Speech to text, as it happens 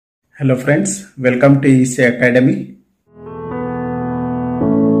Hello friends, welcome to EC Academy.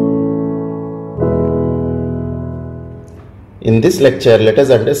 In this lecture, let us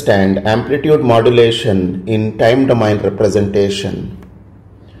understand amplitude modulation in time domain representation.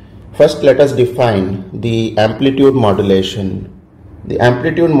 First, let us define the amplitude modulation. The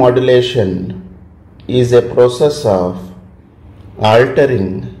amplitude modulation is a process of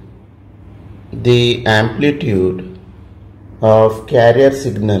altering the amplitude of carrier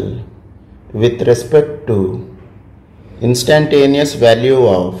signal with respect to instantaneous value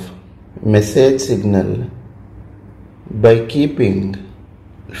of message signal by keeping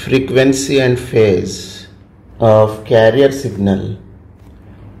frequency and phase of carrier signal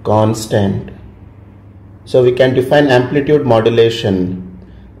constant. So we can define amplitude modulation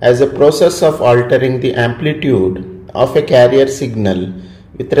as a process of altering the amplitude of a carrier signal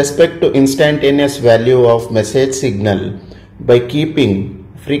with respect to instantaneous value of message signal by keeping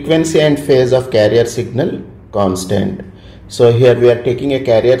frequency and phase of carrier signal constant. So here we are taking a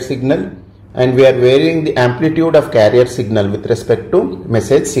carrier signal and we are varying the amplitude of carrier signal with respect to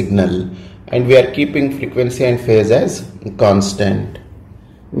message signal, and we are keeping frequency and phase as constant.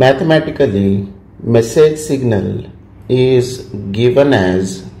 Mathematically, message signal is given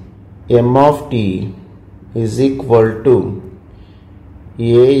as m of t is equal to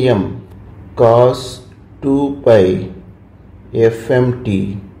am cos 2 pi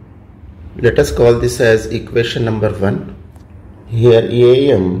fmt. Let us call this as equation number 1. Here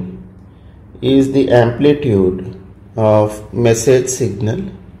am is the amplitude of message signal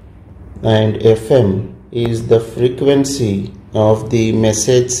and fm is the frequency of the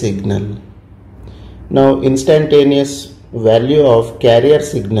message signal. Now instantaneous value of carrier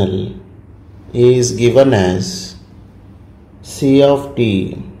signal is given as c of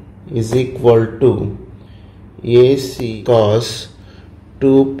t is equal to ac cos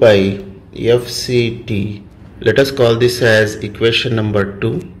 2 pi fct. Let us call this as equation number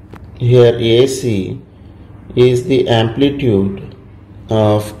 2. Here AC is the amplitude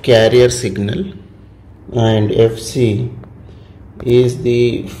of carrier signal and FC is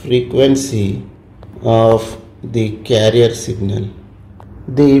the frequency of the carrier signal.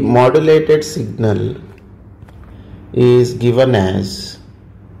 The modulated signal is given as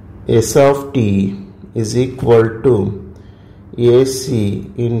S of t is equal to AC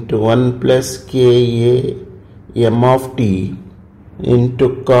into 1 plus Ka m of t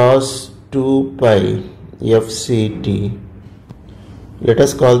into cos 2 pi fct. Let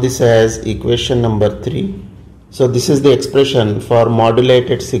us call this as equation number 3. So this is the expression for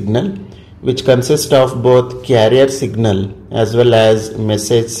modulated signal, which consists of both carrier signal as well as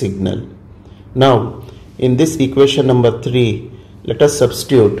message signal. Now in this equation number 3, let us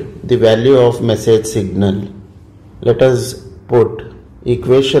substitute the value of message signal. Let us put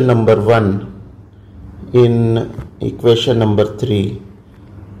equation number 1 in equation number 3.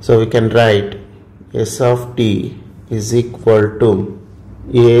 So we can write S of t is equal to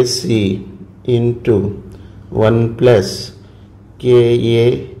AC into 1 plus Ka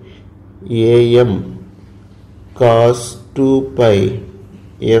am cos 2 pi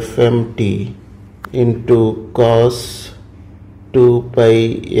fmt into cos 2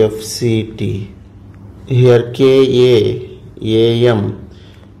 pi fct. Here Ka am,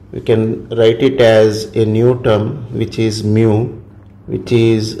 we can write it as a new term which is mu, which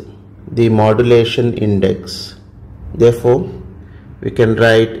is the modulation index. Therefore, we can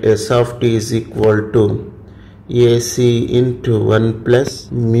write S of t is equal to AC into 1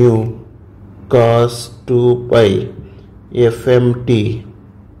 plus mu cos 2 pi fmt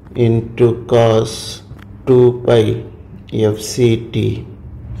into cos 2 pi fct.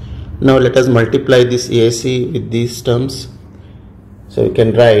 Now let us multiply this AC with these terms. So we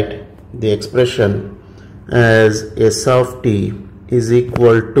can write the expression as S of t is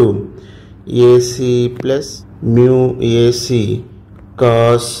equal to AC plus mu AC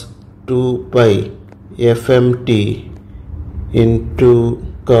cos 2 pi fmt into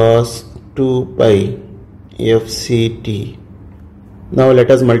cos 2 pi fct. Now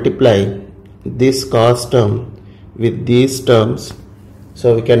let us multiply this cos term with these terms.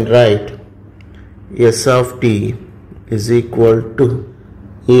 So we can write S of t is equal to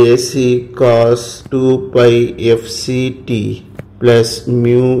AC cos 2 pi fct plus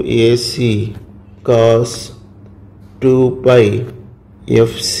mu AC cos 2 pi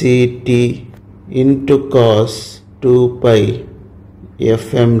fct into cos 2 pi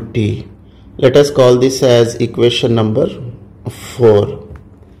fmt. Let us call this as equation number 4.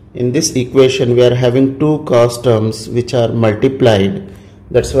 In this equation we are having two cos terms which are multiplied.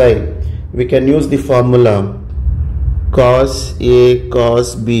 That's why we can use the formula cos A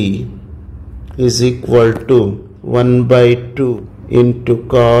cos B is equal to 1 by 2 into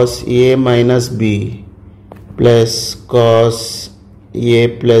cos A minus B plus cos A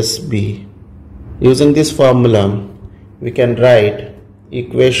plus B. Using this formula, we can write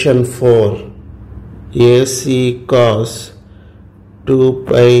equation 4 AC cos 2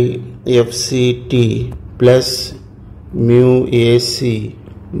 pi FCT plus mu AC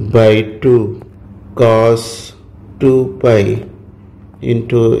by 2 cos 2 pi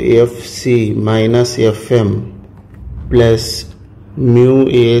into FC minus FM plus mu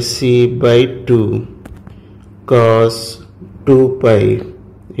AC by 2 cos 2 pi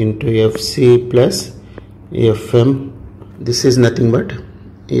into FC plus FM. This is nothing but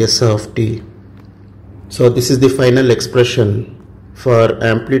S of t. So this is the final expression for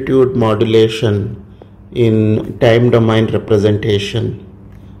amplitude modulation in time domain representation.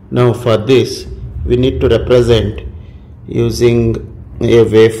 Now for this we need to represent using a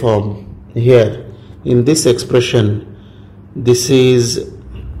waveform. Here in this expression, this is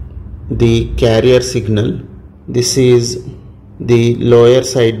the carrier signal, this is the lower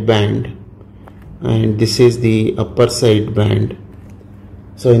side band, and this is the upper side band.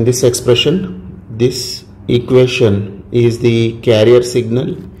 So in this expression, this equation is the carrier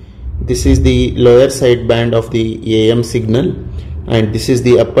signal, this is the lower side band of the AM signal, and this is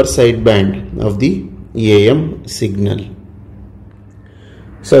the upper side band of the AM signal.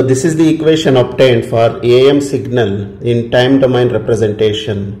 So this is the equation obtained for AM signal in time domain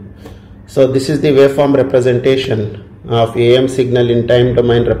representation. So this is the waveform representation of AM signal in time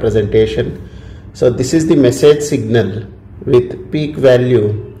domain representation. So this is the message signal with peak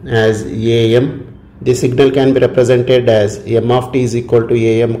value as AM. The signal can be represented as M of t is equal to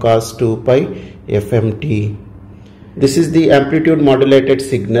AM cos 2 pi FMT. This is the amplitude modulated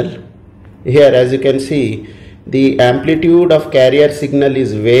signal. Here, as you can see, the amplitude of carrier signal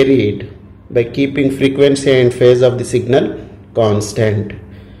is varied by keeping frequency and phase of the signal constant.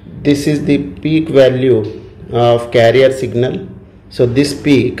 This is the peak value of carrier signal. So this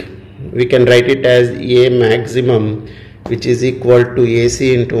peak, we can write it as A maximum, which is equal to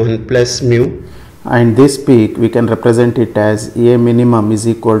AC into 1 plus mu, and this peak we can represent it as A minimum is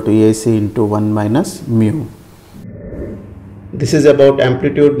equal to AC into 1 minus mu. This is about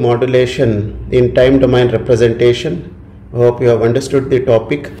amplitude modulation in time domain representation. I hope you have understood the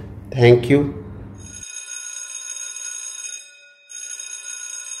topic. Thank you.